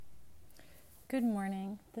Good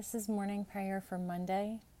morning. This is morning prayer for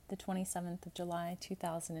Monday, the 27th of July,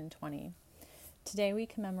 2020. Today we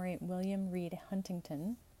commemorate William Reed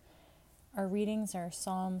Huntington. Our readings are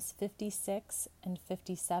Psalms 56 and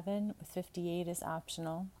 57, with 58 as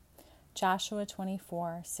optional, Joshua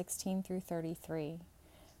 24, 16 through 33,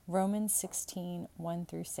 Romans 16, 1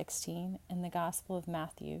 through 16, and the Gospel of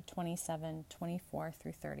Matthew 27, 24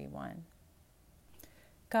 through 31.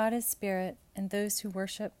 God is spirit, and those who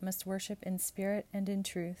worship must worship in spirit and in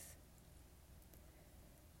truth.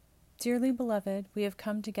 Dearly beloved, we have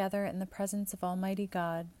come together in the presence of Almighty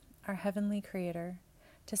God, our heavenly Creator,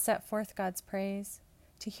 to set forth God's praise,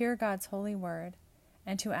 to hear God's holy word,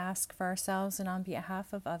 and to ask for ourselves and on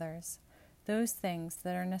behalf of others those things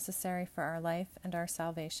that are necessary for our life and our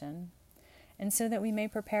salvation. And so that we may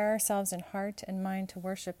prepare ourselves in heart and mind to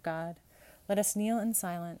worship God, let us kneel in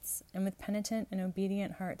silence, and with penitent and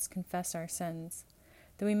obedient hearts confess our sins,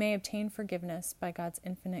 that we may obtain forgiveness by God's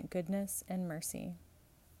infinite goodness and mercy.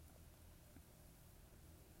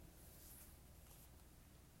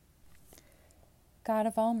 God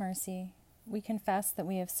of all mercy, we confess that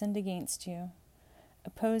we have sinned against you,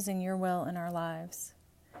 opposing your will in our lives.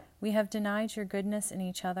 We have denied your goodness in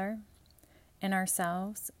each other, in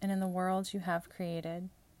ourselves, and in the world you have created.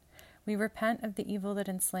 We repent of the evil that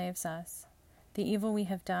enslaves us, the evil we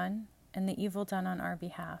have done, and the evil done on our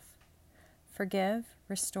behalf. Forgive,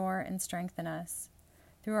 restore, and strengthen us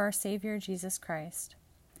through our Savior Jesus Christ,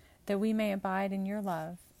 that we may abide in your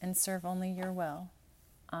love and serve only your will.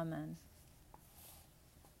 Amen.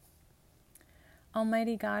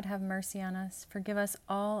 Almighty God, have mercy on us. Forgive us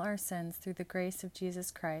all our sins through the grace of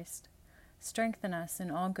Jesus Christ. Strengthen us in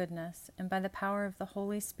all goodness, and by the power of the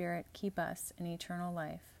Holy Spirit, keep us in eternal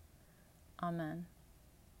life. Amen.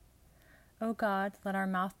 O God, let our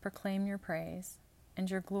mouth proclaim your praise, and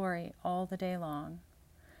your glory all the day long.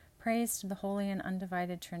 Praise to the Holy and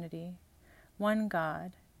Undivided Trinity, one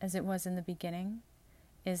God, as it was in the beginning,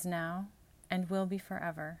 is now, and will be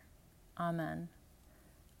forever. Amen.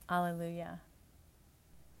 Alleluia.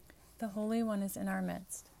 The Holy One is in our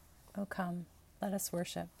midst. O come, let us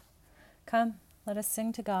worship. Come, let us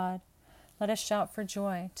sing to God. Let us shout for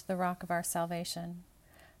joy to the rock of our salvation.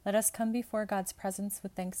 Let us come before God's presence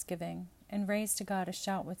with thanksgiving, and raise to God a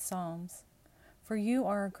shout with psalms. For you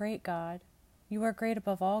are a great God. You are great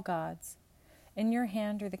above all gods. In your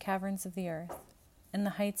hand are the caverns of the earth, and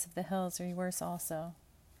the heights of the hills are yours also.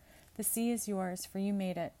 The sea is yours, for you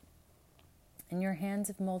made it, and your hands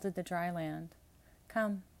have molded the dry land.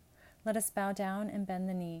 Come, let us bow down and bend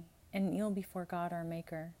the knee, and kneel before God our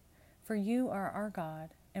Maker. For you are our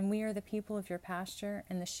God, and we are the people of your pasture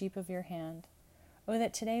and the sheep of your hand. Oh,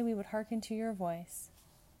 that today we would hearken to your voice.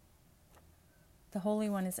 The Holy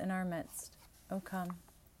One is in our midst. O come,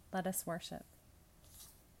 let us worship.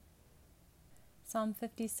 Psalm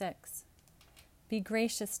 56. Be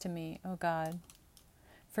gracious to me, O God,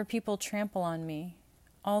 for people trample on me.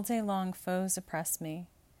 All day long foes oppress me.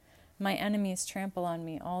 My enemies trample on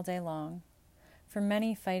me all day long, for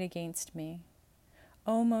many fight against me.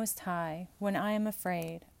 O Most High, when I am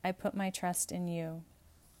afraid, I put my trust in you.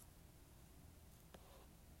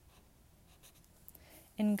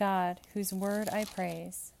 In God, whose word I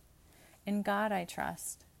praise, in God I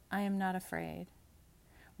trust, I am not afraid.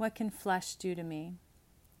 What can flesh do to me?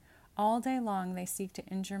 All day long they seek to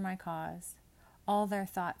injure my cause. All their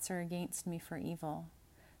thoughts are against me for evil.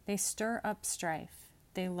 They stir up strife,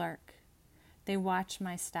 they lurk, they watch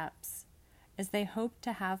my steps. As they hope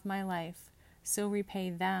to have my life, so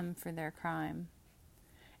repay them for their crime.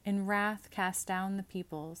 In wrath cast down the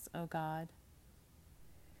peoples, O God.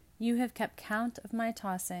 You have kept count of my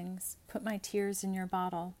tossings, put my tears in your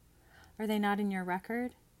bottle. Are they not in your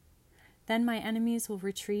record? Then my enemies will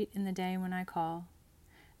retreat in the day when I call.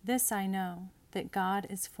 This I know, that God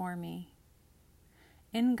is for me.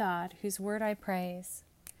 In God, whose word I praise,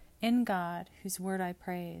 in God, whose word I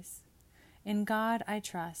praise, in God I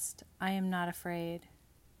trust, I am not afraid.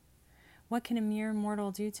 What can a mere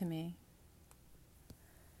mortal do to me?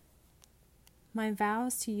 My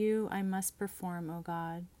vows to you I must perform, O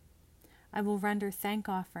God. I will render thank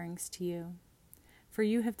offerings to you, for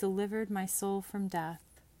you have delivered my soul from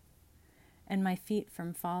death and my feet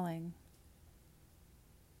from falling,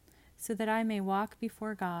 so that I may walk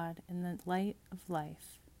before God in the light of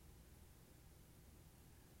life.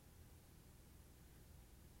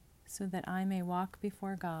 So that I may walk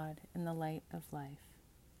before God in the light of life.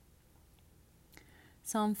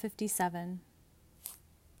 Psalm 57.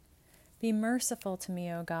 Be merciful to me,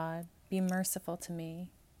 O God, be merciful to me.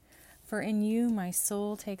 For in you my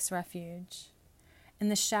soul takes refuge. In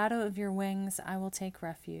the shadow of your wings I will take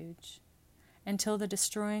refuge. until the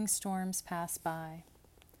destroying storms pass by.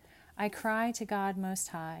 I cry to God Most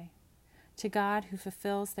High, to God who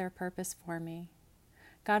fulfills their purpose for me.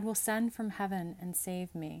 God will send from heaven and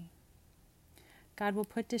save me. God will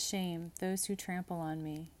put to shame those who trample on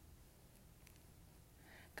me.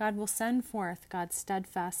 God will send forth God's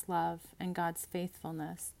steadfast love and God's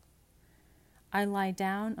faithfulness. I lie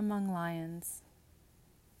down among lions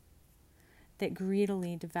that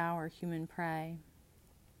greedily devour human prey.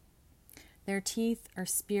 Their teeth are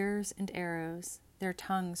spears and arrows, their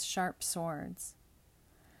tongues sharp swords.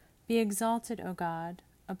 Be exalted, O God,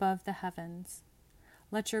 above the heavens.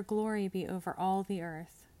 Let your glory be over all the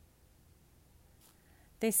earth.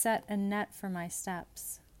 They set a net for my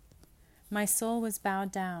steps. My soul was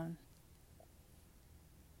bowed down.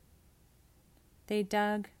 They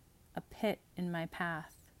dug a pit in my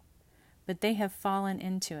path, but they have fallen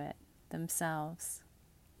into it themselves.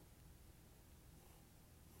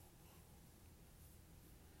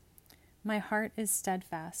 My heart is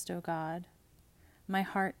steadfast, O God. My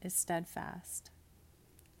heart is steadfast.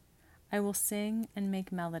 I will sing and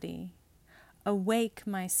make melody. Awake,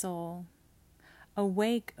 my soul.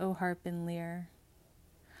 Awake, O harp and lyre.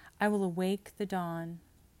 I will awake the dawn.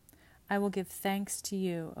 I will give thanks to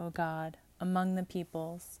you, O God, among the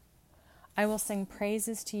peoples. I will sing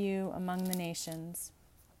praises to you among the nations.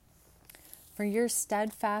 For your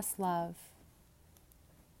steadfast love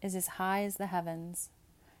is as high as the heavens.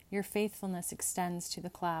 Your faithfulness extends to the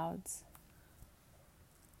clouds.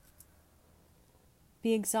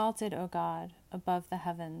 Be exalted, O God, above the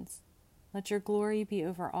heavens. Let your glory be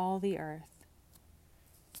over all the earth.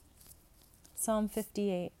 Psalm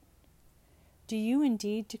 58. Do you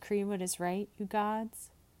indeed decree what is right, you gods?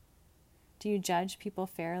 Do you judge people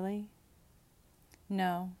fairly?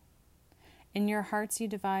 No. In your hearts you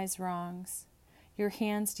devise wrongs. Your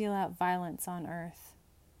hands deal out violence on earth.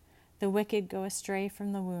 The wicked go astray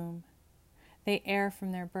from the womb. They err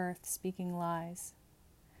from their birth, speaking lies.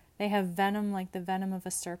 They have venom like the venom of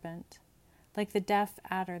a serpent, like the deaf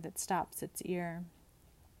adder that stops its ear,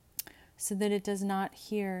 so that it does not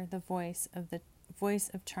hear the voice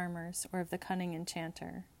of charmers or of the cunning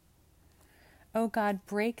enchanter. O God,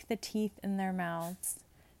 break the teeth in their mouths.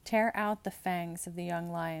 Tear out the fangs of the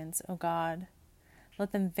young lions, O God.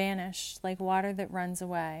 Let them vanish like water that runs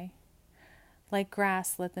away. Like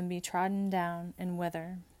grass, let them be trodden down and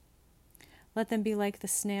wither. Let them be like the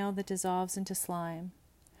snail that dissolves into slime,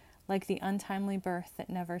 like the untimely birth that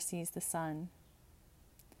never sees the sun.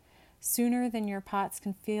 Sooner than your pots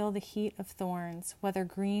can feel the heat of thorns, whether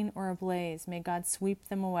green or ablaze, may God sweep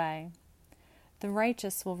them away. The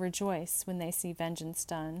righteous will rejoice when they see vengeance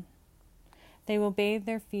done. They will bathe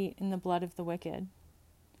their feet in the blood of the wicked.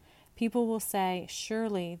 People will say,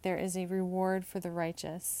 surely there is a reward for the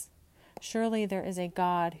righteous. Surely there is a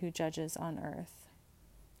God who judges on earth.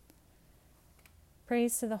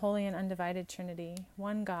 Praise to the Holy and Undivided Trinity,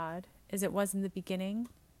 one God, as it was in the beginning,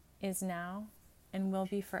 is now, and will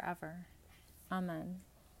be forever. Amen.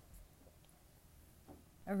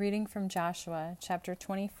 A reading from Joshua, chapter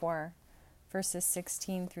 24, verses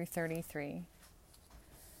 16 through 33.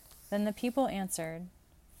 Then the people answered,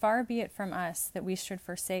 Far be it from us that we should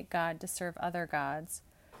forsake God to serve other gods,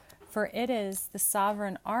 for it is the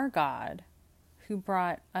sovereign our God who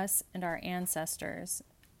brought us and our ancestors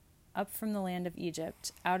up from the land of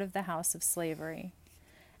Egypt, out of the house of slavery,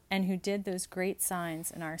 and who did those great signs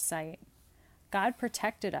in our sight. God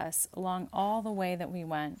protected us along all the way that we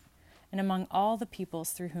went, and among all the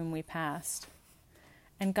peoples through whom we passed.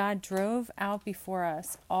 And God drove out before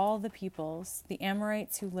us all the peoples, the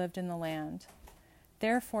Amorites who lived in the land.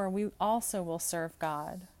 Therefore we also will serve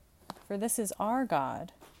God, for this is our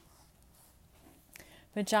God.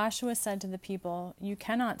 But Joshua said to the people, You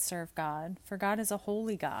cannot serve God, for God is a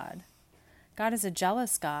holy God. God is a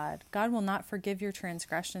jealous God. God will not forgive your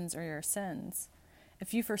transgressions or your sins.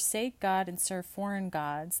 If you forsake God and serve foreign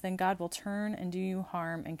gods, then God will turn and do you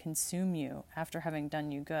harm and consume you after having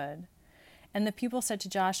done you good. And the people said to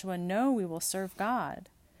Joshua, No, we will serve God.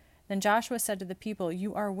 Then Joshua said to the people,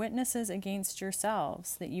 You are witnesses against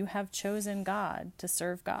yourselves that you have chosen God to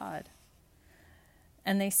serve God.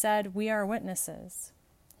 And they said, We are witnesses.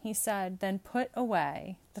 He said, Then put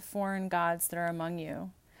away the foreign gods that are among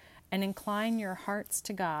you, and incline your hearts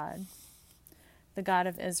to God, the God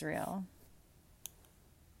of Israel.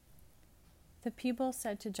 The people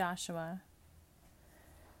said to Joshua,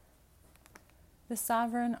 The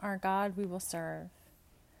sovereign our God we will serve,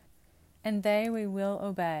 and they we will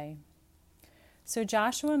obey. So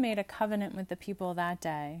Joshua made a covenant with the people that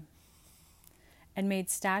day, and made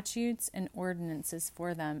statutes and ordinances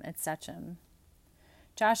for them at Shechem.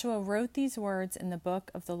 Joshua wrote these words in the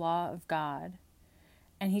book of the law of God,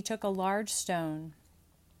 and he took a large stone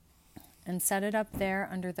and set it up there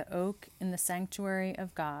under the oak in the sanctuary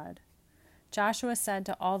of God. Joshua said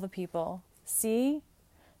to all the people, "See,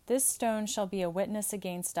 this stone shall be a witness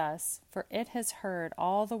against us, for it has heard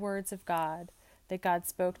all the words of God that God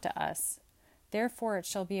spoke to us. Therefore it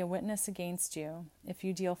shall be a witness against you, if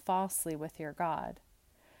you deal falsely with your God."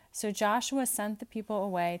 So Joshua sent the people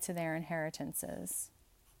away to their inheritances.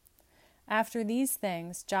 After these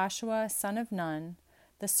things, Joshua, son of Nun,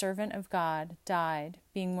 the servant of God, died,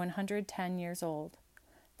 being 110 years old.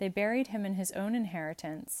 They buried him in his own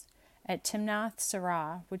inheritance at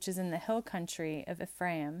Timnath-Serah, which is in the hill country of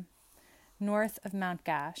Ephraim, north of Mount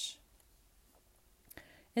Gash.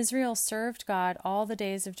 Israel served God all the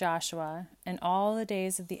days of Joshua and all the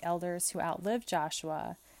days of the elders who outlived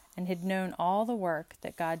Joshua and had known all the work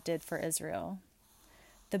that God did for Israel.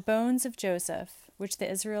 The bones of Joseph, which the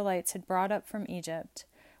Israelites had brought up from Egypt,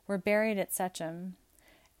 were buried at Shechem,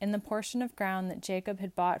 in the portion of ground that Jacob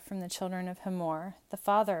had bought from the children of Hamor, the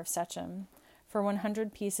father of Shechem, for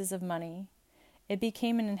 100 pieces of money. It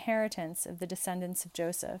became an inheritance of the descendants of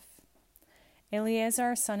Joseph.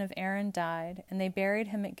 Eleazar, son of Aaron, died, and they buried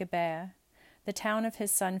him at Gibeah, the town of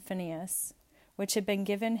his son Phinehas, which had been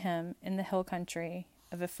given him in the hill country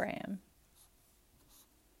of Ephraim.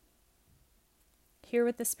 Hear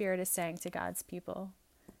what the Spirit is saying to God's people.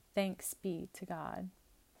 Thanks be to God.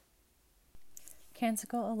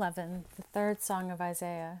 Canticle 11, the third song of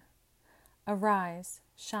Isaiah. Arise,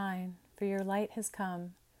 shine, for your light has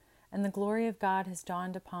come, and the glory of God has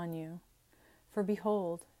dawned upon you. For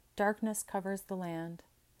behold, darkness covers the land,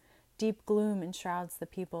 deep gloom enshrouds the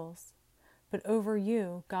peoples. But over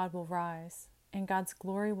you God will rise, and God's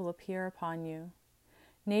glory will appear upon you.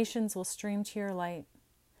 Nations will stream to your light,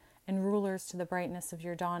 and rulers to the brightness of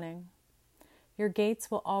your dawning. Your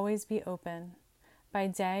gates will always be open. By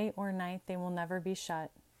day or night they will never be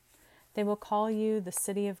shut. They will call you the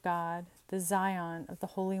city of God, the Zion of the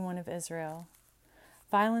Holy One of Israel.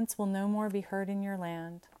 Violence will no more be heard in your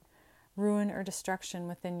land, ruin or destruction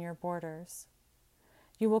within your borders.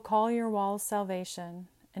 You will call your walls salvation,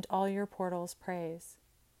 and all your portals praise.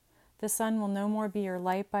 The sun will no more be your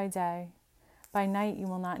light by day. By night you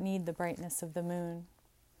will not need the brightness of the moon.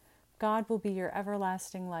 God will be your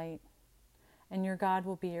everlasting light, and your God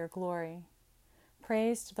will be your glory.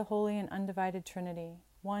 Praise to the holy and undivided Trinity,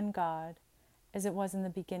 one God, as it was in the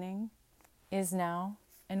beginning, is now,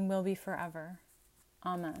 and will be forever.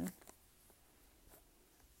 Amen.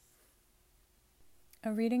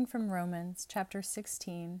 A reading from Romans chapter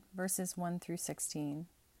 16, verses 1 through 16.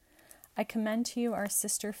 I commend to you our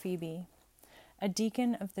sister Phoebe, a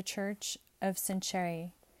deacon of the church of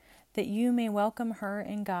Cenchreae, that you may welcome her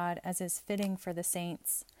in God as is fitting for the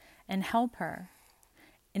saints, and help her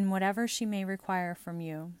in whatever she may require from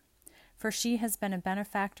you, for she has been a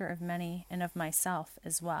benefactor of many and of myself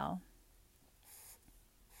as well.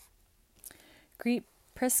 Greet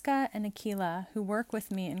Prisca and Aquila, who work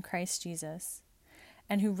with me in Christ Jesus,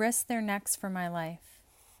 and who risk their necks for my life,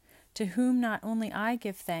 to whom not only I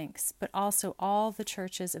give thanks, but also all the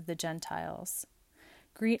churches of the Gentiles.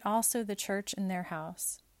 Greet also the church in their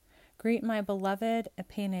house. Greet my beloved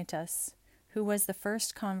Epaenetus, who was the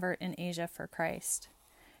first convert in Asia for Christ.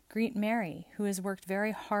 Greet Mary, who has worked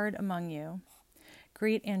very hard among you.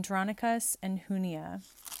 Greet Andronicus and Junia,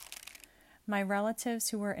 my relatives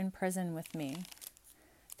who were in prison with me.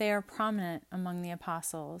 They are prominent among the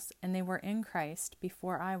apostles, and they were in Christ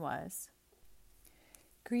before I was.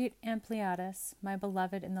 Greet Ampliatus, my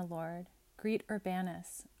beloved in the Lord. Greet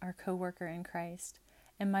Urbanus, our co-worker in Christ,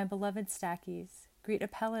 and my beloved Stachys. Greet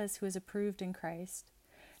Apelles, who is approved in Christ.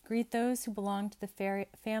 Greet those who belong to the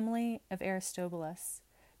family of Aristobulus.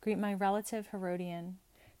 Greet my relative Herodian.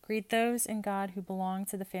 Greet those in God who belong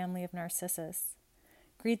to the family of Narcissus.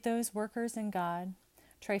 Greet those workers in God,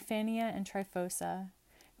 Tryphania and Tryphosa.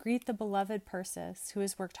 Greet the beloved Persis, who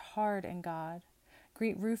has worked hard in God.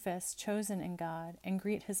 Greet Rufus, chosen in God, and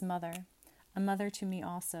greet his mother, a mother to me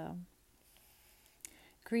also.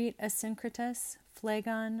 Greet Asyncritus,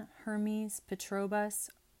 Phlegon, Hermes, Patrobas,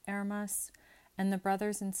 Hermas, and the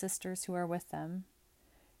brothers and sisters who are with them.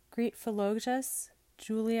 Greet Philologus,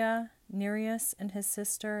 Julia, Nereus and his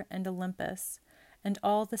sister, and Olympus, and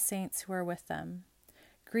all the saints who are with them.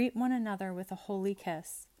 Greet one another with a holy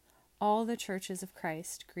kiss. All the churches of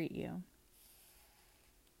Christ greet you.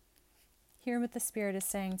 Hear what the Spirit is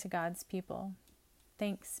saying to God's people.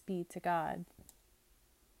 Thanks be to God.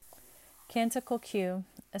 Canticle Q,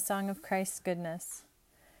 a song of Christ's goodness.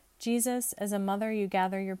 Jesus, as a mother you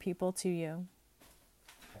gather your people to you.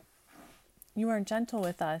 You are gentle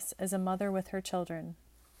with us as a mother with her children.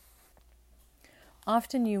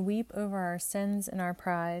 Often you weep over our sins and our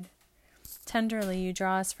pride. Tenderly you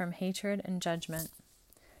draw us from hatred and judgment.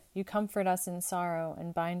 You comfort us in sorrow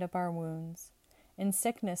and bind up our wounds. In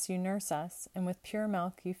sickness you nurse us, and with pure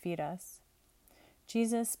milk you feed us.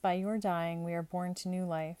 Jesus, by your dying we are born to new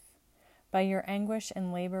life. By your anguish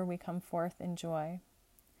and labor we come forth in joy.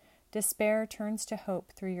 Despair turns to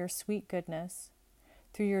hope through your sweet goodness.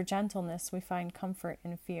 Through your gentleness we find comfort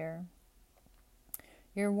in fear.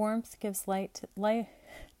 Your warmth gives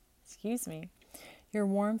Your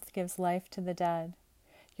warmth gives life to the dead.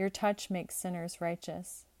 Your touch makes sinners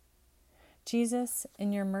righteous. Jesus,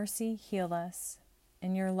 in your mercy heal us.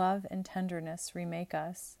 In your love and tenderness remake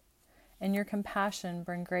us. In your compassion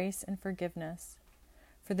bring grace and forgiveness.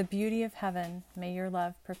 For the beauty of heaven, may your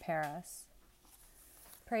love prepare us.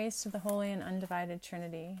 Praise to the Holy and Undivided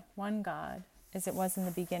Trinity, one God, as it was in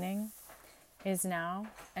the beginning, is now,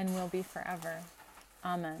 and will be forever.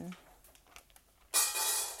 Amen.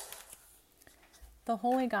 The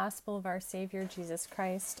Holy Gospel of our Savior Jesus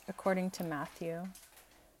Christ, according to Matthew.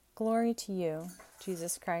 Glory to you,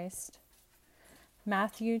 Jesus Christ.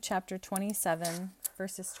 Matthew chapter 27,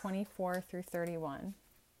 verses 24 through 31.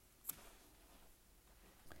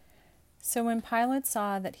 So when Pilate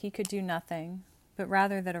saw that he could do nothing, but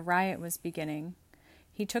rather that a riot was beginning,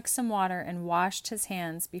 he took some water and washed his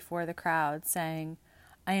hands before the crowd, saying,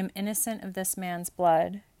 I am innocent of this man's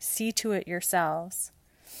blood. See to it yourselves.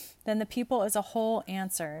 Then the people as a whole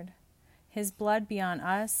answered, His blood be on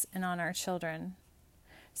us and on our children.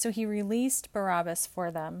 So he released Barabbas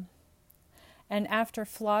for them. And after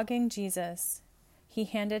flogging Jesus, he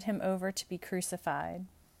handed him over to be crucified.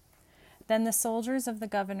 Then the soldiers of the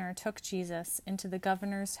governor took Jesus into the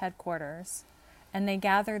governor's headquarters, and they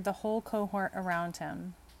gathered the whole cohort around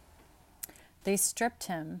him. They stripped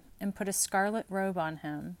him and put a scarlet robe on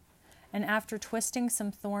him, and after twisting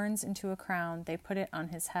some thorns into a crown, they put it on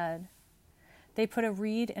his head. They put a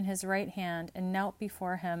reed in his right hand and knelt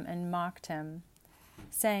before him and mocked him,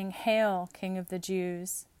 saying, Hail, King of the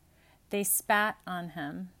Jews! They spat on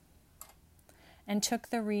him and took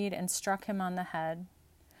the reed and struck him on the head.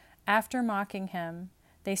 After mocking him,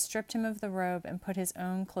 they stripped him of the robe and put his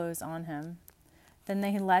own clothes on him. Then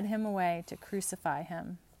they led him away to crucify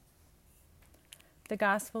him. The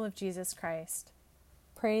Gospel of Jesus Christ.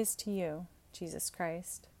 Praise to you, Jesus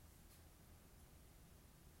Christ.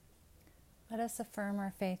 Let us affirm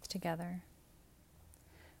our faith together.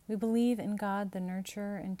 We believe in God, the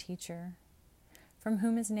nurturer and teacher, from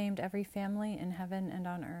whom is named every family in heaven and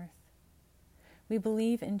on earth. We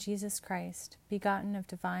believe in Jesus Christ, begotten of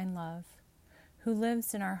divine love, who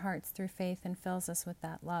lives in our hearts through faith and fills us with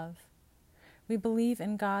that love. We believe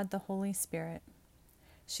in God, the Holy Spirit.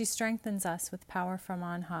 She strengthens us with power from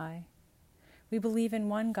on high. We believe in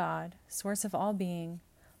one God, source of all being,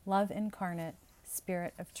 love incarnate,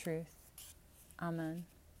 Spirit of truth. Amen.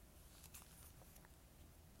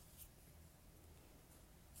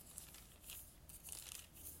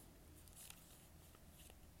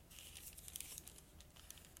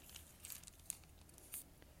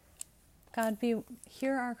 God,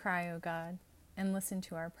 hear our cry, O God, and listen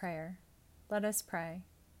to our prayer. Let us pray.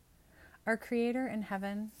 Our Creator in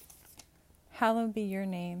heaven, hallowed be your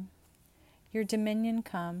name. Your dominion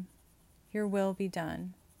come, your will be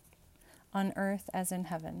done, on earth as in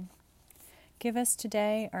heaven. Give us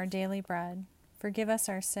today our daily bread. Forgive us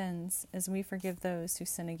our sins, as we forgive those who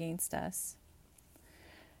sin against us.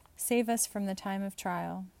 Save us from the time of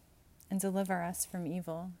trial, and deliver us from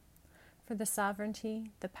evil. For the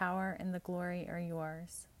sovereignty, the power, and the glory are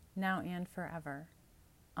yours, now and forever.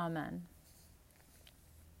 Amen.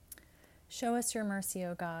 Show us your mercy,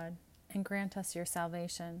 O God, and grant us your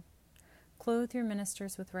salvation. Clothe your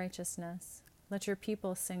ministers with righteousness. Let your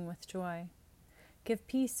people sing with joy. Give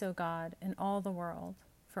peace, O God, in all the world,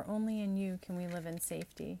 for only in you can we live in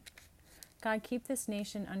safety. God, keep this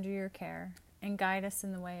nation under your care, and guide us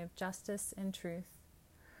in the way of justice and truth.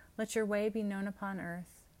 Let your way be known upon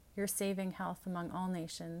earth, your saving health among all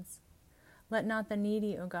nations. Let not the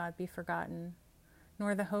needy, O God, be forgotten,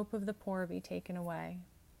 nor the hope of the poor be taken away.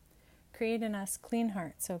 Create in us clean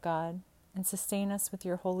hearts, O God, and sustain us with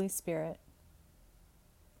your Holy Spirit.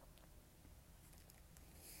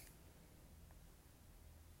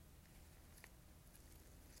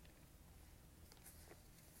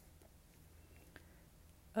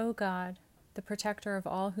 O God, the protector of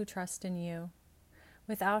all who trust in you,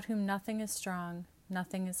 without whom nothing is strong,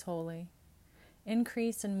 nothing is holy,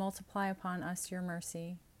 increase and multiply upon us your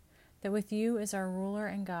mercy, that with you as our ruler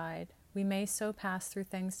and guide, we may so pass through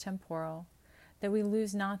things temporal, that we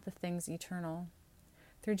lose not the things eternal.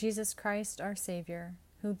 Through Jesus Christ our Savior,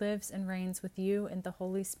 who lives and reigns with you in the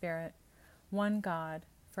Holy Spirit, one God,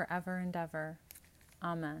 forever and ever.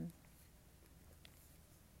 Amen.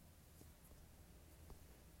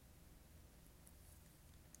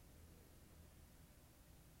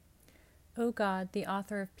 O God, the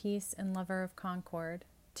author of peace and lover of concord,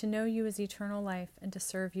 to know you is eternal life and to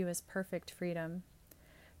serve you is perfect freedom.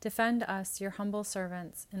 Defend us, your humble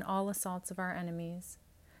servants, in all assaults of our enemies,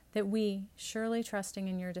 that we, surely trusting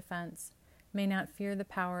in your defense, may not fear the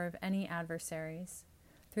power of any adversaries.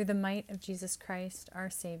 Through the might of Jesus Christ, our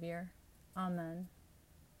Savior. Amen.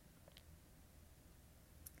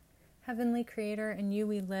 Heavenly Creator, in you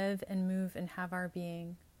we live and move and have our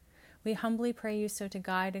being. We humbly pray you so to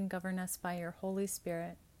guide and govern us by your Holy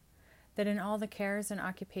Spirit, that in all the cares and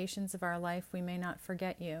occupations of our life we may not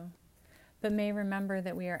forget you, but may remember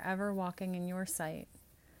that we are ever walking in your sight.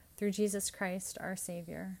 Through Jesus Christ, our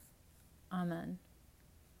Savior. Amen.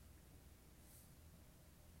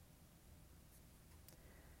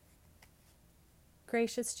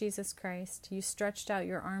 Gracious Jesus Christ, you stretched out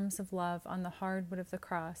your arms of love on the hard wood of the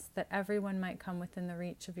cross, that everyone might come within the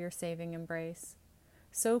reach of your saving embrace.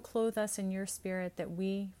 So clothe us in your Spirit that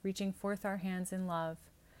we, reaching forth our hands in love,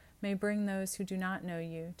 may bring those who do not know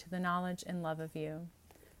you to the knowledge and love of you,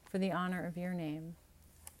 for the honor of your name.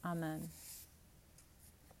 Amen.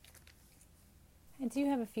 I do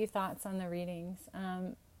have a few thoughts on the readings.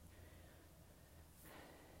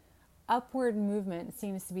 Upward movement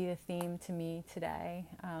seems to be the theme to me today.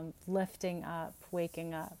 Lifting up,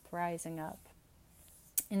 waking up, rising up.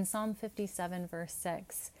 In Psalm 57, verse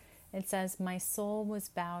 6, it says, "My soul was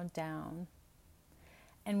bowed down."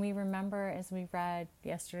 And we remember, as we read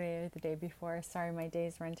yesterday or the day before, sorry, my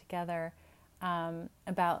days run together,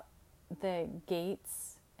 about the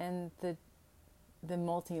gates and the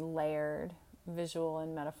multi-layered visual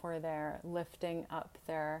and metaphor there, lifting up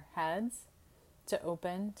their heads to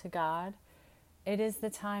open to God. It is the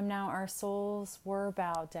time now. Our souls were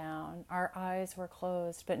bowed down, our eyes were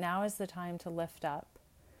closed, but now is the time to lift up.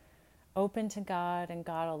 Open to God and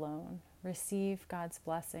God alone. Receive God's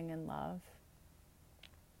blessing and love.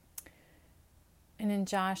 And in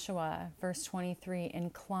Joshua, verse 23,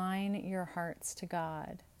 incline your hearts to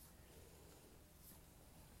God.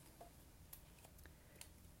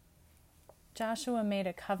 Joshua made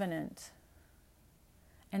a covenant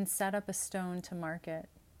and set up a stone to mark it.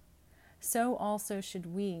 So also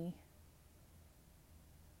should we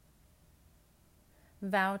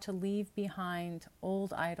vow to leave behind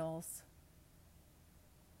old idols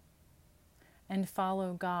and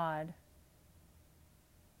follow God.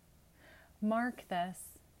 Mark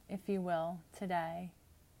this, if you will, today.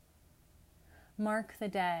 Mark the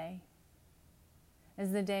day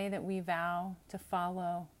as the day that we vow to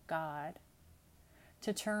follow God,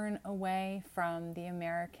 to turn away from the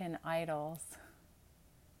American idols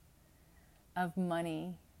of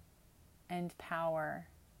money and power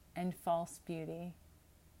and false beauty,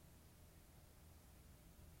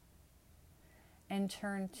 and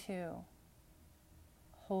turn to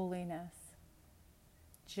holiness,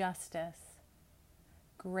 justice,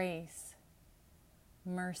 grace,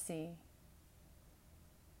 mercy,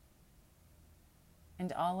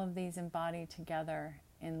 and all of these embodied together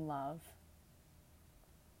in love.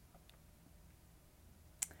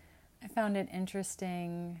 I found it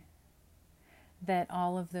interesting that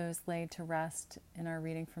all of those laid to rest in our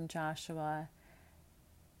reading from Joshua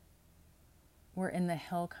were in the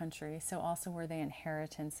hill country, so also were the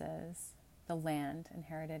inheritances, the land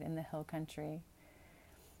inherited in the hill country.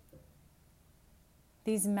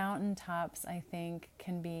 These mountaintops, I think,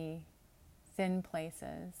 can be thin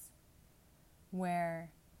places where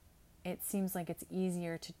it seems like it's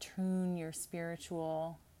easier to tune your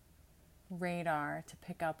spiritual radar to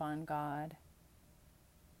pick up on God.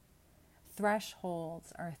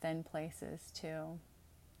 Thresholds are thin places too.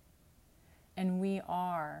 And we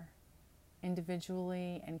are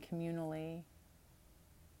individually and communally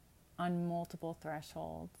on multiple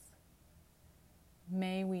thresholds.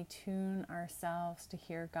 May we tune ourselves to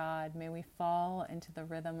hear God. May we fall into the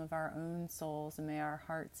rhythm of our own souls, and may our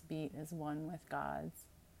hearts beat as one with God's.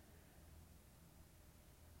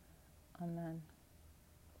 Amen.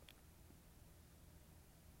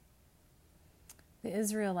 The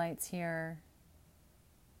Israelites here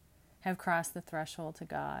have crossed the threshold to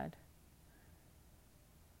God.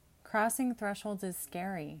 Crossing thresholds is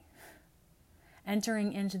scary.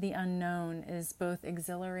 Entering into the unknown is both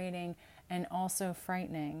exhilarating and also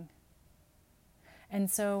frightening. And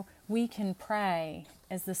so we can pray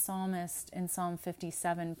as the psalmist in Psalm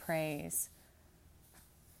 57 prays.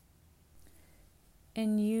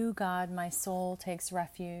 In you, God, my soul takes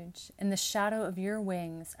refuge. In the shadow of your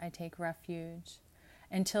wings I take refuge,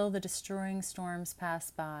 until the destroying storms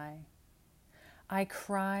pass by. I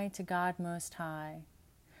cry to God Most High,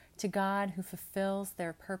 to God who fulfills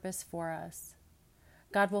their purpose for us.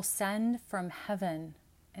 God will send from heaven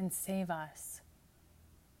and save us.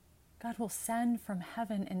 God will send from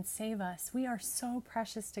heaven and save us. We are so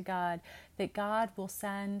precious to God that God will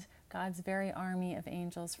send God's very army of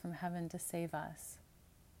angels from heaven to save us.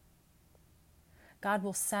 God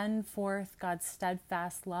will send forth God's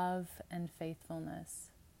steadfast love and faithfulness.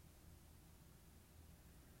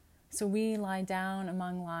 So we lie down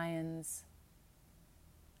among lions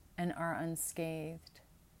and are unscathed.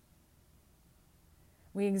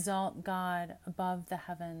 We exalt God above the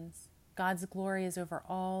heavens. God's glory is over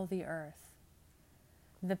all the earth.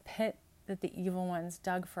 The pit that the evil ones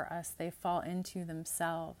dug for us, they fall into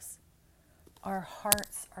themselves. Our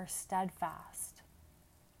hearts are steadfast.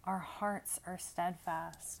 Our hearts are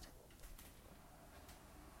steadfast.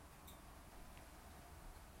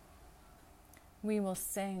 We will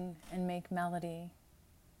sing and make melody.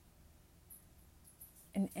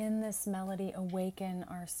 And in this melody, awaken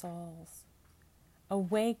our souls.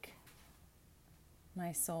 Awake,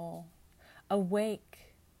 my soul.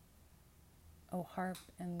 Awake, O harp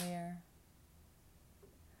and lyre.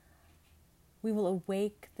 We will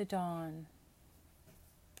awake the dawn.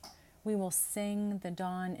 We will sing the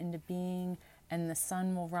dawn into being, and the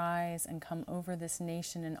sun will rise and come over this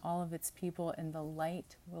nation and all of its people, and the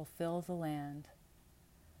light will fill the land.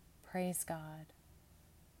 Praise God.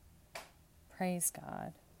 Praise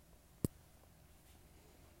God.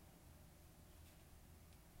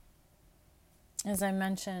 As I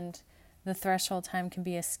mentioned, the threshold time can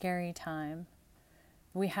be a scary time.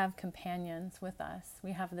 We have companions with us.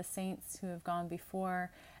 We have the saints who have gone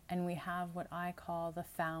before, and we have what I call the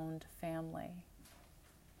found family.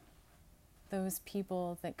 Those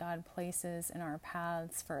people that God places in our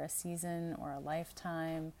paths for a season or a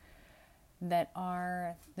lifetime that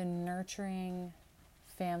are the nurturing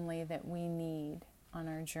family that we need on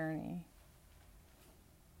our journey.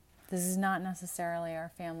 This is not necessarily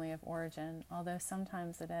our family of origin, although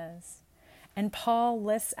sometimes it is. And Paul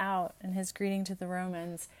lists out in his greeting to the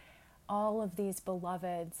Romans all of these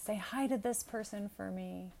beloveds. Say hi to this person for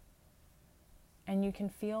me. And you can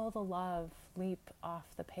feel the love leap off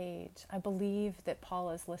the page. I believe that Paul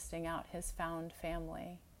is listing out his found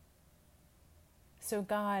family. So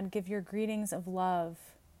God, give your greetings of love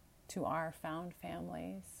to our found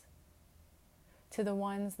families, to the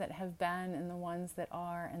ones that have been and the ones that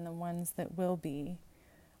are and the ones that will be.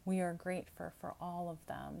 We are grateful for all of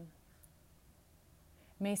them.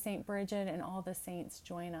 May St. Bridget and all the saints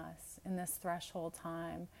join us in this threshold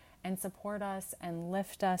time and support us and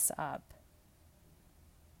lift us up.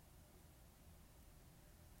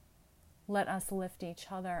 Let us lift each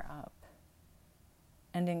other up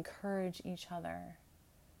and encourage each other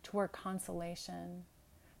to work consolation,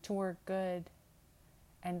 to work good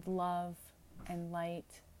and love and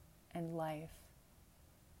light and life.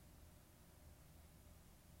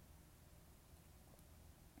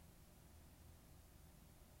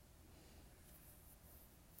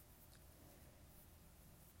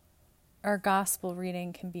 Our gospel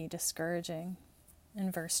reading can be discouraging.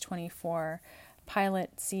 In verse 24,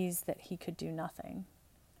 Pilate sees that he could do nothing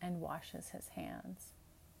and washes his hands.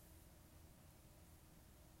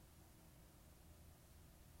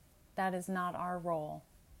 That is not our role,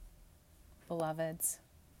 beloveds.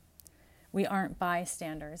 We aren't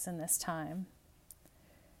bystanders in this time.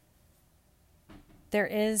 There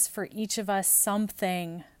is for each of us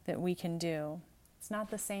something that we can do. It's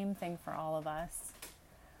not the same thing for all of us.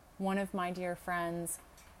 One of my dear friends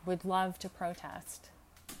would love to protest,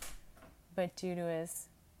 but due to his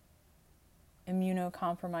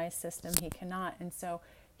immunocompromised system, he cannot. And so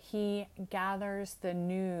he gathers the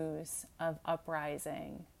news of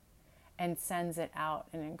uprising and sends it out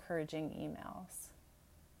in encouraging emails.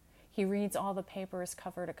 He reads all the papers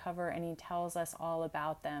cover to cover, and he tells us all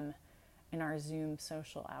about them in our Zoom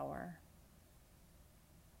social hour.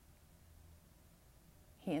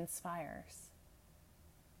 He inspires.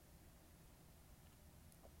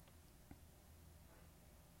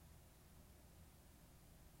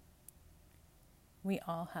 We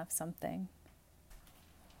all have something.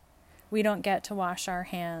 We don't get to wash our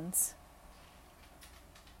hands.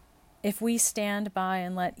 If we stand by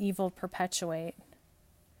and let evil perpetuate,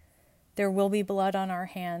 there will be blood on our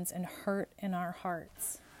hands and hurt in our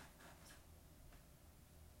hearts.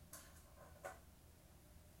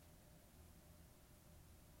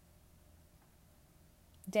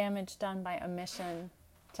 Damage done by omission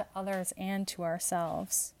to others and to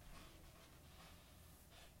ourselves.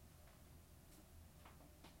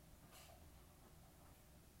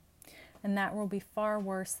 And that will be far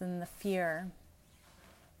worse than the fear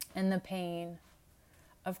and the pain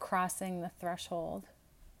of crossing the threshold,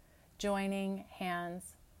 joining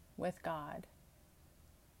hands with God,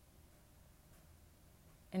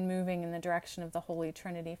 and moving in the direction of the Holy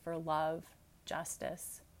Trinity for love,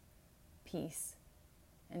 justice, peace,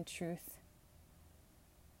 and truth.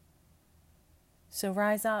 So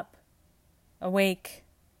rise up, awake,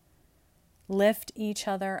 lift each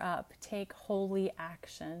other up, take holy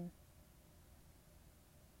action.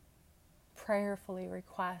 Prayerfully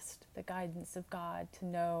request the guidance of God to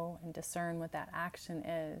know and discern what that action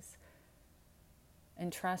is,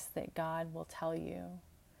 and trust that God will tell you.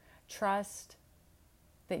 Trust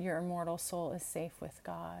that your immortal soul is safe with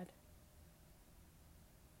God,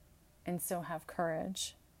 and so have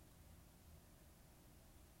courage.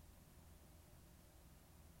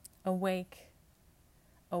 Awake,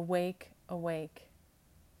 awake, awake.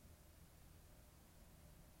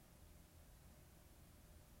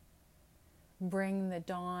 Bring the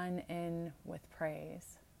dawn in with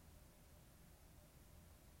praise.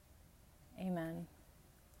 Amen.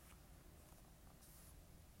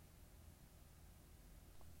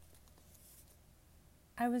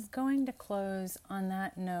 I was going to close on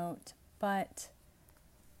that note, but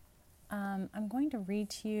I'm going to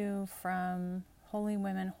read to you from Holy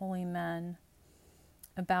Women, Holy Men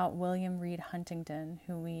about William Reed Huntington,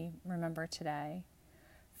 who we remember today.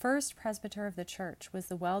 First presbyter of the church was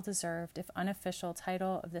the well-deserved, if unofficial,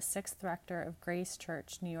 title of the 6th rector of Grace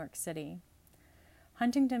Church, New York City.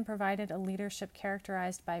 Huntington provided a leadership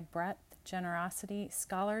characterized by breadth, generosity,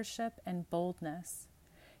 scholarship, and boldness.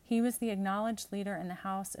 He was the acknowledged leader in the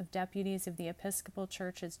House of Deputies of the Episcopal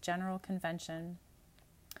Church's General Convention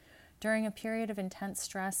during a period of intense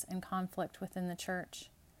stress and conflict within the church.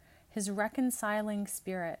 His reconciling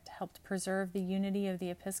spirit helped preserve the unity of the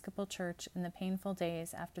Episcopal Church in the painful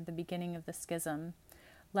days after the beginning of the schism,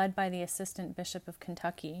 led by the Assistant Bishop of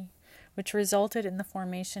Kentucky, which resulted in the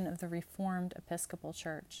formation of the Reformed Episcopal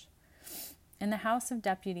Church. In the House of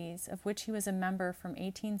Deputies, of which he was a member from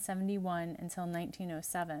 1871 until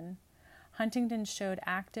 1907, Huntington showed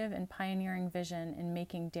active and pioneering vision in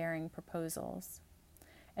making daring proposals.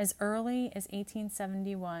 As early as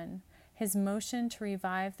 1871, his motion to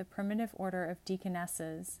revive the primitive order of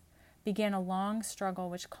deaconesses began a long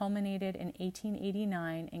struggle which culminated in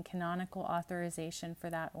 1889 in canonical authorization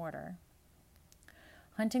for that order.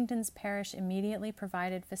 Huntington's parish immediately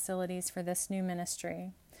provided facilities for this new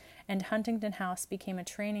ministry, and Huntington House became a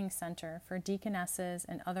training center for deaconesses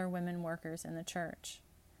and other women workers in the church.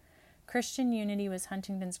 Christian unity was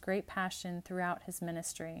Huntington's great passion throughout his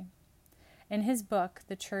ministry. In his book,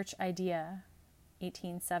 The Church Idea,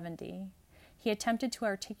 1870, he attempted to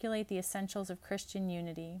articulate the essentials of Christian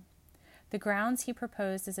unity. The grounds he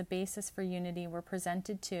proposed as a basis for unity were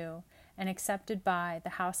presented to and accepted by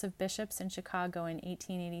the House of Bishops in Chicago in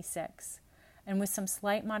 1886, and with some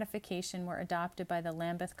slight modification were adopted by the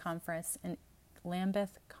Lambeth Conference in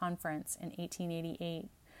 1888.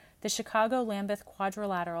 The Chicago-Lambeth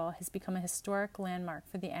Quadrilateral has become a historic landmark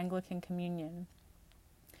for the Anglican Communion.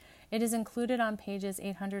 It is included on pages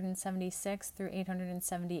 876 through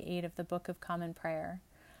 878 of the Book of Common Prayer,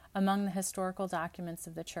 among the historical documents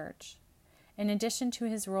of the Church. In addition to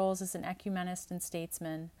his roles as an ecumenist and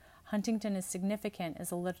statesman, Huntington is significant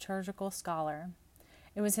as a liturgical scholar.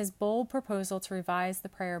 It was his bold proposal to revise the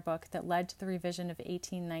prayer book that led to the revision of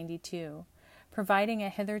 1892, providing a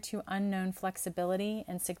hitherto unknown flexibility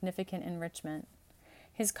and significant enrichment.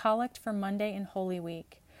 His collect for Monday and Holy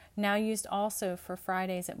Week, now used also for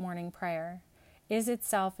Fridays at morning prayer, is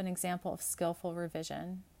itself an example of skillful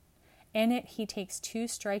revision. In it, he takes 2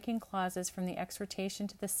 striking clauses from the exhortation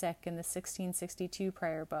to the sick in the 1662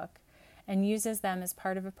 prayer book and uses them as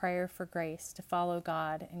part of a prayer for grace to follow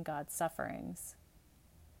God in God's sufferings.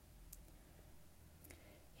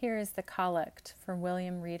 Here is the collect for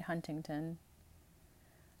William Reed Huntington.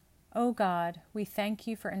 O God, we thank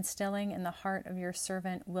you for instilling in the heart of your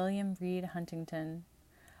servant William Reed Huntington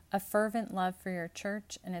a fervent love for your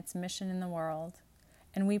church and its mission in the world,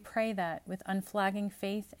 and we pray that, with unflagging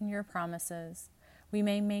faith in your promises, we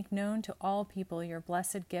may make known to all people your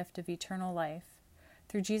blessed gift of eternal life,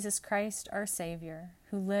 through Jesus Christ our Savior,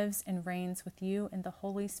 who lives and reigns with you in the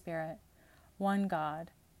Holy Spirit, one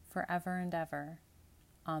God, forever and ever.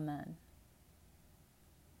 Amen.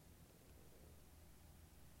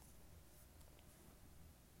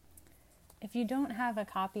 If you don't have a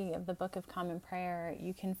copy of the Book of Common Prayer,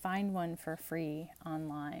 you can find one for free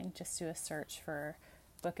online. Just do a search for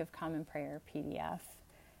Book of Common Prayer PDF.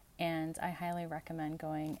 And I highly recommend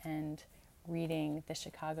going and reading the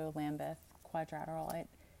Chicago-Lambeth Quadrilateral.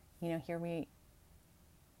 Here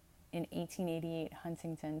in 1888,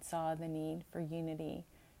 Huntington saw the need for unity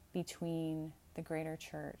between the greater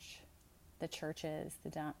church, the churches,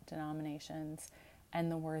 the denominations, and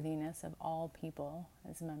the worthiness of all people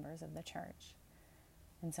as members of the church.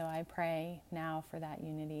 And so I pray now for that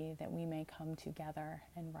unity, that we may come together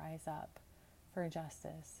and rise up for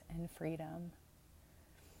justice and freedom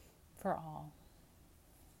for all.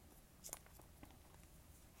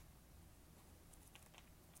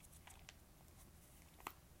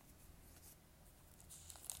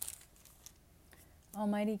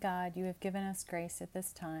 Almighty God, you have given us grace at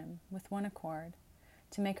this time, with one accord,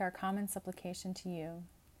 to make our common supplication to you,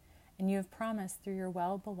 and you have promised through your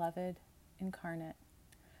well-beloved incarnate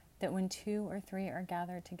that when 2 or 3 are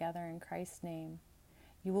gathered together in Christ's name,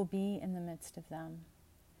 you will be in the midst of them.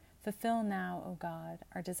 Fulfill now, O God,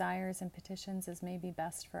 our desires and petitions as may be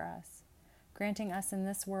best for us, granting us in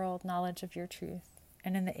this world knowledge of your truth,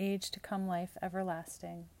 and in the age to come life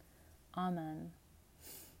everlasting. Amen.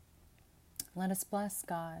 Let us bless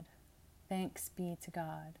God. Thanks be to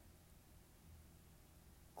God.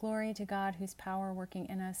 Glory to God, whose power working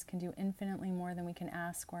in us can do infinitely more than we can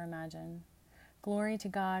ask or imagine. Glory to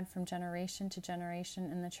God from generation to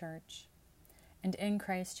generation in the Church, and in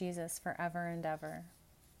Christ Jesus forever and ever.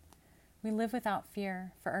 We live without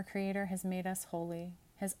fear, for our Creator has made us holy,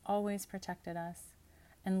 has always protected us,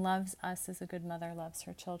 and loves us as a good mother loves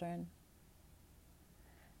her children.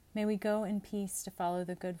 May we go in peace to follow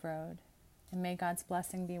the good road, and may God's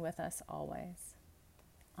blessing be with us always.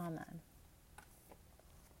 Amen.